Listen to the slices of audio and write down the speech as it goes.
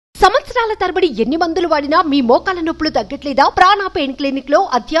సంవత్సరాల తరబడి ఎన్ని మందులు వాడినా మీ మోకాల నొప్పులు తగ్గట్లేదా? ప్రాణ పెయిన్ క్లినిక్ లో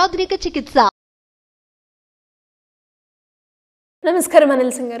అత్యాధునిక చికిత్స. నమస్కారం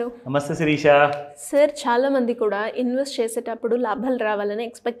అనిల్ సింగ్ గారు. నమస్తే శిరీష. సార్, చాలా మంది కూడా ఇన్వెస్ట్ చేసేటప్పుడు లాభాలు రావాలని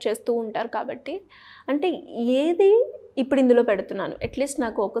ఎక్స్పెక్ట్ చేస్తూ ఉంటారు. కాబట్టి అంటే ఏది ఇప్పుడు ఇందులో పెడుతున్నాను, అట్లీస్ట్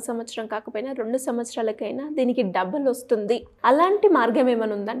నాకు 1 సంవత్సరం కాకపోయినా 2 సంవత్సరాలకైనా దీనికి డబుల్ వస్తుంది, అలాంటి మార్గం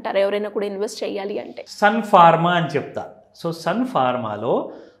ఏమైనా ఉందంటారా ఎవరైనా కూడా ఇన్వెస్ట్ చేయాలి అంటే? సన్ ఫార్మా అని చెప్తా. సో సన్ ఫార్మాలో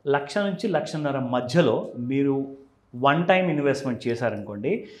 1,00,000 నుంచి 1,50,000 మధ్యలో మీరు వన్ టైం ఇన్వెస్ట్మెంట్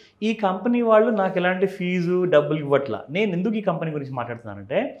చేశారనుకోండి, ఈ కంపెనీ వాళ్ళు నాకు ఎలాంటి ఫీజు డబ్బులు ఇవ్వట్లా. నేను ఎందుకు ఈ కంపెనీ గురించి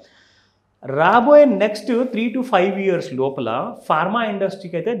మాట్లాడుతున్నానంటే, రాబోయే నెక్స్ట్ 3 to 5 years లోపల ఫార్మా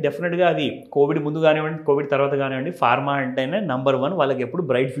ఇండస్ట్రీకి అయితే డెఫినెట్గా అది కోవిడ్ ముందు కానివ్వండి, కోవిడ్ తర్వాత కానివ్వండి, ఫార్మా అంటేనే నంబర్ 1, వాళ్ళకి ఎప్పుడు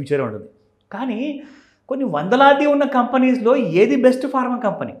బ్రైట్ ఫ్యూచర్ ఉంటుంది. కానీ కొన్ని వందలాది ఉన్న కంపెనీస్లో ఏది బెస్ట్ ఫార్మా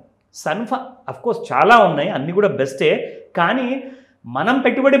కంపెనీ? అఫ్కోర్స్ చాలా ఉన్నాయి, అన్నీ కూడా బెస్టే. కానీ మనం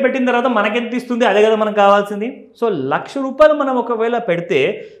పెట్టుబడి పెట్టిన తర్వాత మనకెంత ఇస్తుంది, అదే కదా మనకు కావాల్సింది. సో ₹1,00,000 మనం ఒకవేళ పెడితే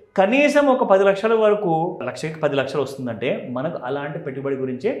కనీసం ఒక 10 లక్షల వరకు, 1,00,000కి 10 లక్షలు వస్తుందంటే మనకు అలాంటి పెట్టుబడి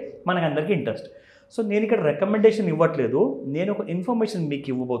గురించే మనకందరికీ ఇంట్రెస్ట్. సో నేను ఇక్కడ రికమెండేషన్ ఇవ్వట్లేదు, నేను ఒక ఇన్ఫర్మేషన్ మీకు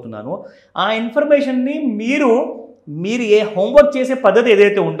ఇవ్వబోతున్నాను. ఆ ఇన్ఫర్మేషన్ని మీరు ఏ హోంవర్క్ చేసే పద్ధతి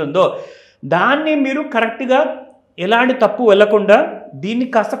ఏదైతే ఉంటుందో దాన్ని మీరు కరెక్ట్గా ఎలాంటి తప్పు వెళ్లకుండా దీన్ని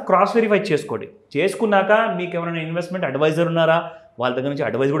కాస్త క్రాస్ వెరిఫై చేసుకోండి. చేసుకున్నాక మీకు ఎవరైనా ఇన్వెస్ట్మెంట్ అడ్వైజర్ ఉన్నారా, వాళ్ళ దగ్గర నుంచి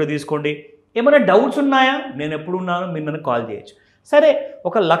అడ్వైజ్ కూడా తీసుకోండి. ఏమైనా డౌట్స్ ఉన్నాయా, నేను ఎప్పుడు ఉన్నాను, మీరు నన్ను కాల్ చేయొచ్చు. సరే,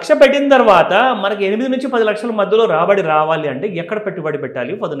 1,00,000 పెట్టిన తర్వాత మనకి 8 నుంచి 10 లక్షల మధ్యలో రాబడి రావాలి అంటే ఎక్కడ పెట్టుబడి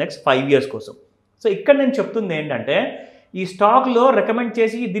పెట్టాలి ఫర్ ద నెక్స్ట్ 5 years కోసం? సో ఇక్కడ నేను చెప్తుంది ఏంటంటే, ఈ స్టాక్లో రికమెండ్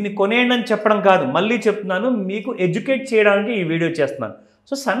చేసి దీన్ని కొనేయండి అని చెప్పడం కాదు, మళ్ళీ చెప్తున్నాను, మీకు ఎడ్యుకేట్ చేయడానికి ఈ వీడియో చేస్తున్నాను.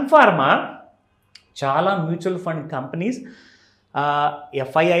 సో సన్ ఫార్మా చాలా mutual fund companies,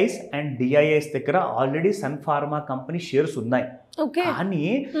 FIIs and DIIs దగ్గర already sun pharma company shares ఉన్నాయి. కానీ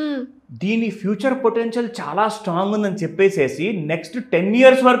దీని ఫ్యూచర్ పొటెన్షియల్ చాలా స్ట్రాంగ్ ఉందని చెప్పేసేసి నెక్స్ట్ 10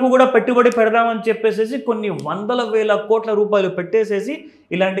 years వరకు కూడా పెట్టుబడి పెడదామని చెప్పేసేసి కొన్ని వందల వేల కోట్ల రూపాయలు పెట్టేసేసి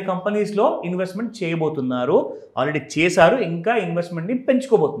ఇలాంటి కంపెనీస్లో ఇన్వెస్ట్మెంట్ చేయబోతున్నారు. ఆల్రెడీ చేశారు, ఇంకా ఇన్వెస్ట్మెంట్ని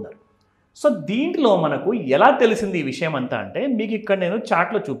పెంచుకోబోతున్నారు. సో దీంట్లో మనకు ఎలా తెలిసింది ఈ విషయం అంతా అంటే, మీకు ఇక్కడ నేను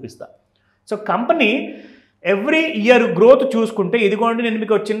చార్ట్లో చూపిస్తాను. So company every year growth చూసుకుంటే, ఇదిగోండి నేను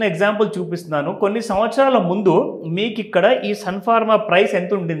మీకు ఒక చిన్న ఎగ్జాంపుల్ చూపిస్తున్నాను. కొన్ని సంవత్సరాల ముందు మీకు ఇక్కడ ఈ సన్ ఫార్మా ప్రైస్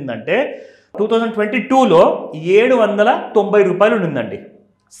ఎంత ఉండిందంటే 2022లో ₹790 ఉండిందండి.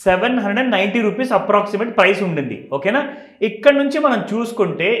 790 రూపీస్ అప్రాక్సిమేట్ ప్రైస్ ఉండింది. ఓకేనా? ఇక్కడ నుంచి మనం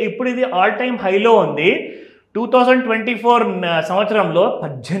చూసుకుంటే ఇప్పుడు ఇది ఆల్ టైమ్ హైలో ఉంది. 2024 సంవత్సరంలో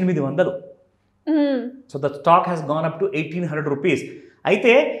 1800. So the stock has gone up to 1800 rupees.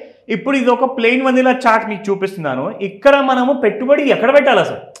 అయితే ఇప్పుడు ఇది ఒక ప్లెయిన్ వనిలా చార్ట్ మీకు చూపిస్తున్నాను. ఇక్కడ మనము పెట్టుబడి ఎక్కడ పెట్టాలి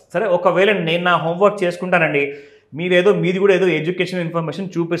అసలు? సరే, ఒకవేళ నేను నా హోంవర్క్ చేసుకుంటానండి, మీది కూడా ఏదో ఎడ్యుకేషన్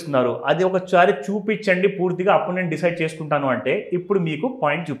ఇన్ఫర్మేషన్ చూపిస్తున్నారు, అది ఒకసారి చూపించండి పూర్తిగా, అప్పుడు నేను డిసైడ్ చేసుకుంటాను అంటే ఇప్పుడు మీకు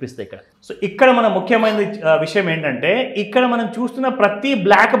పాయింట్ చూపిస్తాయి ఇక్కడ. సో ఇక్కడ మన ముఖ్యమైన విషయం ఏంటంటే, ఇక్కడ మనం చూస్తున్న ప్రతి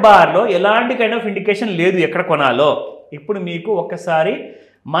బ్లాక్ బార్లో ఎలాంటి కైండ్ ఆఫ్ ఇండికేషన్ లేదు ఎక్కడ కొనాలో. ఇప్పుడు మీకు ఒకసారి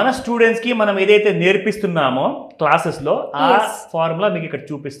మన స్టూడెంట్స్కి మనం ఏదైతే నేర్పిస్తున్నామో క్లాసెస్లో ఆ ఫార్ములా మీకు ఇక్కడ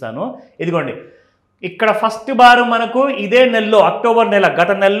చూపిస్తాను. ఇదిగోండి, ఇక్కడ ఫస్ట్ బార్ మనకు ఇదే నెలలో, అక్టోబర్ నెల,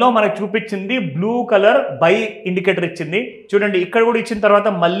 గత నెలలో మనకు చూపించింది బ్లూ కలర్ బై ఇండికేటర్ ఇచ్చింది. చూడండి, ఇక్కడ కూడా ఇచ్చిన తర్వాత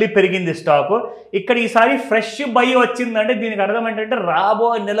మళ్ళీ పెరిగింది స్టాక్. ఇక్కడ ఈసారి ఫ్రెష్ బై వచ్చిందంటే దీనికి అర్థం ఏంటంటే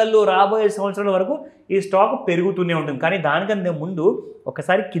రాబోయే నెలల్లో, రాబోయే సంవత్సరాల వరకు ఈ స్టాక్ పెరుగుతూనే ఉంటుంది. కానీ దానికన్నా ముందు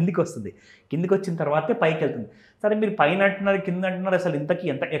ఒకసారి కిందికి వస్తుంది, కిందికి వచ్చిన తర్వాతే పైకి వెళ్తుంది. సరే, మీరు పైన అంటున్నారు, కింద అంటున్నారు, అసలు ఇంతకీ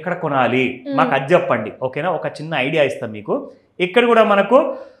ఎక్కడ కొనాలి మాకు అది చెప్పండి. ఓకేనా? ఒక చిన్న ఐడియా ఇస్తాం మీకు. ఇక్కడ కూడా మనకు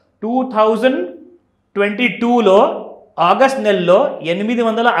 2022లో ఆగస్ట్ నెలలో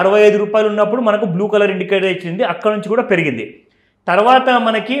 ₹865 ఉన్నప్పుడు మనకు బ్లూ కలర్ ఇండికేటర్ ఇచ్చింది, అక్కడ నుంచి కూడా పెరిగింది. తర్వాత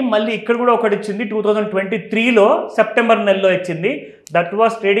మనకి మళ్ళీ ఇక్కడ కూడా ఒకటి ఇచ్చింది 2023లో సెప్టెంబర్ నెలలో ఇచ్చింది. That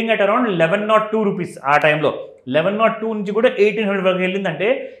was trading at around ₹1102. ఆ టైంలో 1102 నుంచి కూడా 1800 వరకు వెళ్ళిందంటే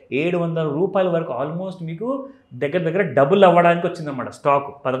 ₹700 వరకు ఆల్మోస్ట్ మీకు దగ్గర డబుల్ అవ్వడానికి వచ్చిందన్నమాట స్టాక్.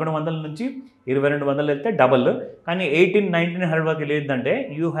 1100 నుంచి 2200 వెళ్తే డబుల్, కానీ 1800-1900 వరకు వెళ్ళిందంటే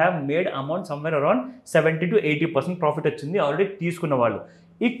you have made amount somewhere around 70 to 80% profit వచ్చింది ఆల్రెడీ తీసుకున్న వాళ్ళు.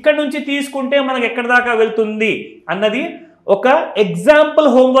 ఇక్కడ నుంచి తీసుకుంటే మనకు ఎక్కడ దాకా వెళ్తుంది అన్నది ఒక ఎగ్జాంపుల్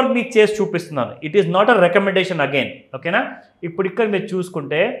హోంవర్క్ మీకు చేసి చూపిస్తున్నాను. It is not a recommendation again. ఓకేనా? ఇప్పుడు ఇక్కడ మీరు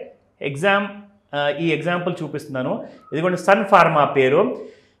చూసుకుంటే ఈ ఎగ్జాంపుల్ చూపిస్తున్నాను. ఇదిగోండి, సన్ ఫార్మా పేరు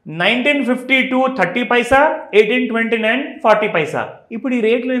 1952 30 పైసా, 1829 40 పైసా. ఇప్పుడు ఈ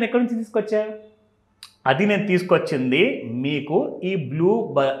రేట్లు నేను ఎక్కడి నుంచి తీసుకొచ్చా? అది నేను తీసుకొచ్చింది మీకు ఈ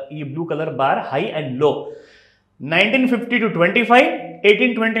blue colour bar high and లో 1950 to 25,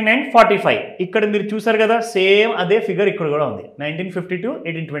 1829.45 ఇక్కడ మీరు చూసారు కదా, సేమ్ అదే ఫిగర్ ఇక్కడ కూడా ఉంది 1952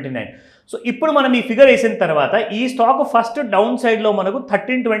 1829. సో ఇప్పుడు మనం ఈ ఫిగర్ వేసిన తర్వాత ఈ స్టాక్ ఫస్ట్ డౌన్ సైడ్లో మనకు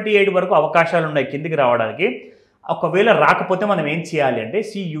 1328 వరకు అవకాశాలు ఉన్నాయి కిందికి రావడానికి. ఒకవేళ రాకపోతే మనం ఏం చేయాలి అంటే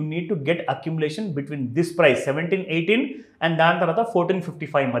you need to get accumulation between this price 1718 and దాని తర్వాత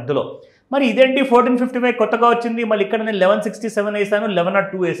 1455 మధ్యలో. మరి ఇదేంటి 1455 కొత్తగా వచ్చింది, మళ్ళీ ఇక్కడ నేను 1167 వేసాను,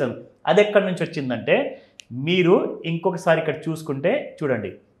 1102 వేసాను, అది ఎక్కడి నుంచి వచ్చిందంటే మీరు ఇంకొకసారి ఇక్కడ చూసుకుంటే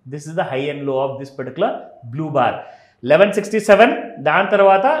చూడండి, this is the high and లో of this particular blue bar 1167, దాని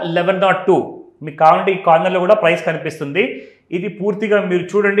తర్వాత 1102. మీకు కావాలంటే ఈ కార్నర్లో కూడా ప్రైస్ కనిపిస్తుంది. ఇది పూర్తిగా మీరు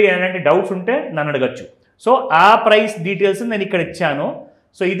చూడండి, ఏమంటే డౌట్స్ ఉంటే నన్ను అడగచ్చు. సో ఆ ప్రైస్ డీటెయిల్స్ నేను ఇక్కడ ఇచ్చాను.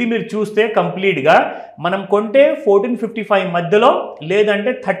 సో ఇది మీరు చూస్తే కంప్లీట్గా మనం కొంటే 1455 మధ్యలో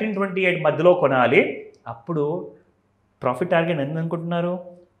లేదంటే 1328 మధ్యలో కొనాలి. అప్పుడు ప్రాఫిట్ టార్గెట్ ఎంత అనుకుంటున్నారు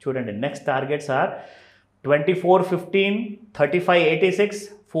చూడండి. Next targets are 2415, 3586,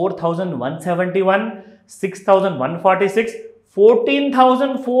 4171, 6146,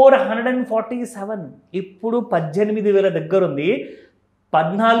 14447. ఇప్పుడు 18,000 దగ్గర ఉంది.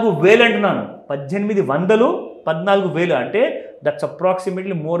 14,000 అంటున్నాను, 1800, 14,000 అంటే that's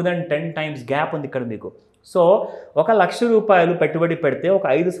approximately more than 10 times gap ఉంది ఇక్కడ మీకు. సో 1,00,000 రూపాయలు పెట్టుబడి పెడితే ఒక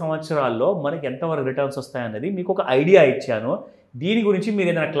 5 సంవత్సరాల్లో మనకి ఎంతవరకు రిటర్న్స్ వస్తాయన్నది మీకు ఒక ఐడియా ఇచ్చాను. దీని గురించి మీరు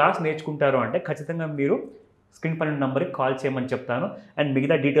ఏదైనా క్లాస్ నేర్చుకుంటారు అంటే ఖచ్చితంగా మీరు స్క్రీన్ పైన నంబర్కి కాల్ చేయమని చెప్తాను. అండ్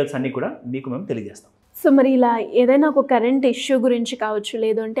మిగతా డీటెయిల్స్ అన్నీ కూడా మీకు మేము తెలియజేస్తాం. సో మరి ఇలా ఏదైనా ఒక కరెంట్ ఇష్యూ గురించి కావచ్చు,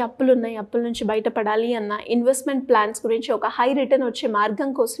 లేదంటే అప్పులు ఉన్నాయి, అప్పుల నుంచి బయటపడాలి అన్న ఇన్వెస్ట్మెంట్ ప్లాన్స్ గురించి ఒక హై రిటర్న్ వచ్చే మార్గం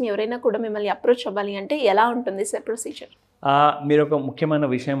కోసం ఎవరైనా కూడా మిమ్మల్ని అప్రోచ్ అవ్వాలి అంటే ఎలా ఉంటుంది సార్ ప్రొసీజర్? మీరు ఒక ముఖ్యమైన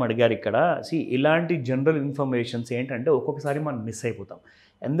విషయం అడిగారు ఇక్కడ. ఇలాంటి జనరల్ ఇన్ఫర్మేషన్స్ ఏంటంటే ఒక్కొక్కసారి మనం మిస్ అయిపోతాం.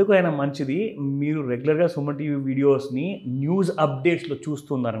 ఎందుకైనా మంచిది మీరు రెగ్యులర్గా సుమన్ టీవీ వీడియోస్ని న్యూస్ అప్డేట్స్లో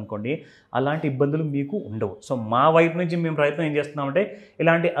చూస్తున్నారనుకోండి, అలాంటి ఇబ్బందులు మీకు ఉండవు. సో మా వైపు నుంచి మేము ప్రయత్నం ఏం చేస్తున్నామంటే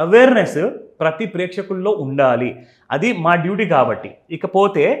ఇలాంటి అవేర్నెస్ ప్రతి ప్రేక్షకుల్లో ఉండాలి, అది మా డ్యూటీ కాబట్టి.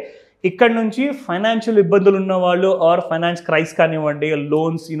 ఇకపోతే ఇక్కడ నుంచి ఫైనాన్షియల్ ఇబ్బందులు ఉన్న వాళ్ళు ఆర్ ఫైనాన్స్ క్రైస్ కానివ్వండి,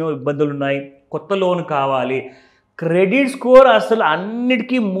 లోన్స్ ఇబ్బందులు ఉన్నాయి, కొత్త లోన్ కావాలి, క్రెడిట్ స్కోర్ అసలు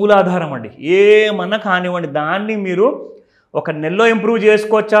అన్నిటికీ మూలాధారం అండి. ఏమన్నా కానివ్వండి, దాన్ని మీరు ఒక నెలలో ఇంప్రూవ్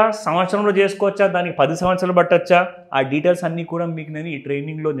చేసుకోవచ్చా, సంవత్సరంలో చేసుకోవచ్చా, దానికి 10 సంవత్సరాలు పట్టచ్చా, ఆ డీటెయిల్స్ అన్నీ కూడా మీకు నేను ఈ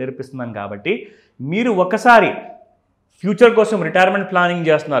ట్రైనింగ్లో నేర్పిస్తున్నాను. కాబట్టి మీరు ఒకసారి ఫ్యూచర్ కోసం రిటైర్మెంట్ ప్లానింగ్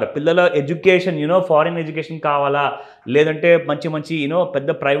చేస్తున్నారు, పిల్లల ఎడ్యుకేషన్ ఫారిన్ ఎడ్యుకేషన్ కావాలా, లేదంటే మంచి మంచి పెద్ద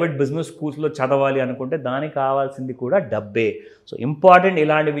ప్రైవేట్ బిజినెస్ స్కూల్స్లో చదవాలి అనుకుంటే దానికి కావాల్సింది కూడా డబ్బే. సో ఇంపార్టెంట్,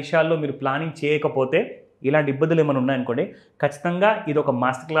 ఇలాంటి విషయాల్లో మీరు ప్లానింగ్ చేయకపోతే ఇలాంటి ఇబ్బందులు ఏమైనా ఉన్నాయనుకోండి, ఖచ్చితంగా ఇది ఒక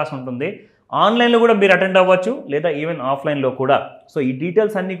మాస్టర్ క్లాస్ ఉంటుంది. ఆన్లైన్లో కూడా మీరు అటెండ్ అవ్వచ్చు, లేదా ఈవెన్ ఆఫ్లైన్లో కూడా. సో ఈ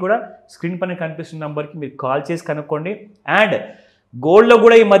డీటెయిల్స్ అన్నీ కూడా స్క్రీన్ పైన కనిపిస్తున్న నెంబర్కి మీరు కాల్ చేసి కనుక్కోండి. అండ్ గోల్డ్లో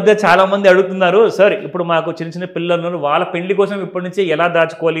కూడా ఈ మధ్య చాలామంది అడుగుతున్నారు, సార్ ఇప్పుడు మాకు చిన్న చిన్న పిల్లలు ఉన్నారు, వాళ్ళ పెళ్లి కోసం ఇప్పటి నుంచే ఎలా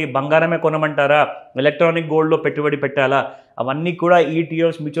దాచుకోవాలి, బంగారమే కొనమంటారా, ఎలక్ట్రానిక్ గోల్డ్లో పెట్టుబడి పెట్టాలా, అవన్నీ కూడా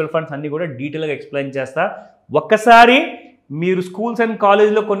ఈటీఎఫ్స్, మ్యూచువల్ ఫండ్స్ అన్నీ కూడా డీటెయిల్గా ఎక్స్ప్లెయిన్ చేస్తా. ఒక్కసారి మీరు స్కూల్స్ అండ్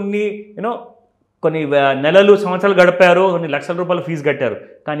కాలేజ్లో కొన్ని నెలలు, సంవత్సరాలు గడిపారు, కొన్ని లక్షల రూపాయల ఫీజు కట్టారు,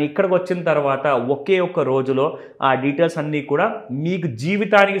 కానీ ఇక్కడికి వచ్చిన తర్వాత ఒకే ఒక్క రోజులో ఆ డీటెయిల్స్ అన్నీ కూడా మీకు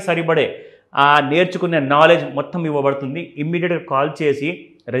జీవితానికి సరిపడే ఆ నేర్చుకునే నాలెడ్జ్ మొత్తం ఇవ్వబడుతుంది. ఇమ్మీడియట్గా కాల్ చేసి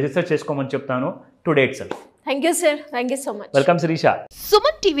రిజిస్టర్ చేసుకోమని చెప్తాను today itself. Thank you sir, thank you so much. Welcome Sirisha.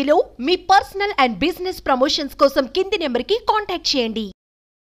 Suman టీవీలో మీ పర్సనల్ అండ్ బిజినెస్ ప్రమోషన్స్ కోసం కింది నెంబర్కి కాంటాక్ట్ చేయండి.